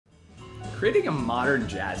Creating a modern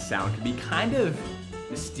jazz sound can be kind of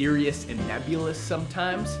mysterious and nebulous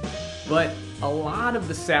sometimes, but a lot of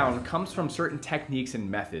the sound comes from certain techniques and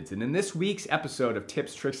methods. And in this week's episode of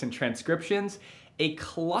Tips, Tricks, and Transcriptions, a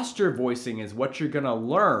cluster voicing is what you're gonna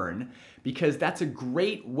learn because that's a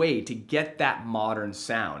great way to get that modern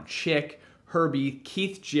sound. Chick, Herbie,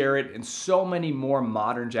 Keith Jarrett, and so many more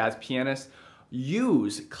modern jazz pianists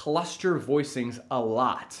use cluster voicings a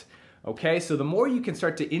lot. Okay, so the more you can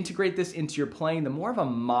start to integrate this into your playing, the more of a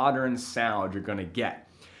modern sound you're gonna get.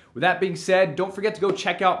 With that being said, don't forget to go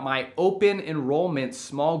check out my open enrollment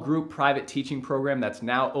small group private teaching program that's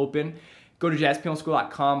now open. Go to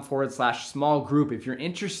JazzPianoSchool.com/small group if you're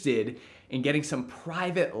interested in getting some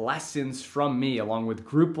private lessons from me, along with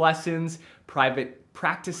group lessons, private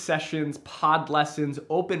practice sessions, pod lessons,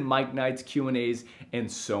 open mic nights, Q&As,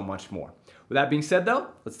 and so much more. With that being said though,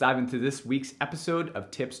 let's dive into this week's episode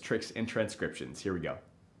of Tips, Tricks, and Transcriptions. Here we go.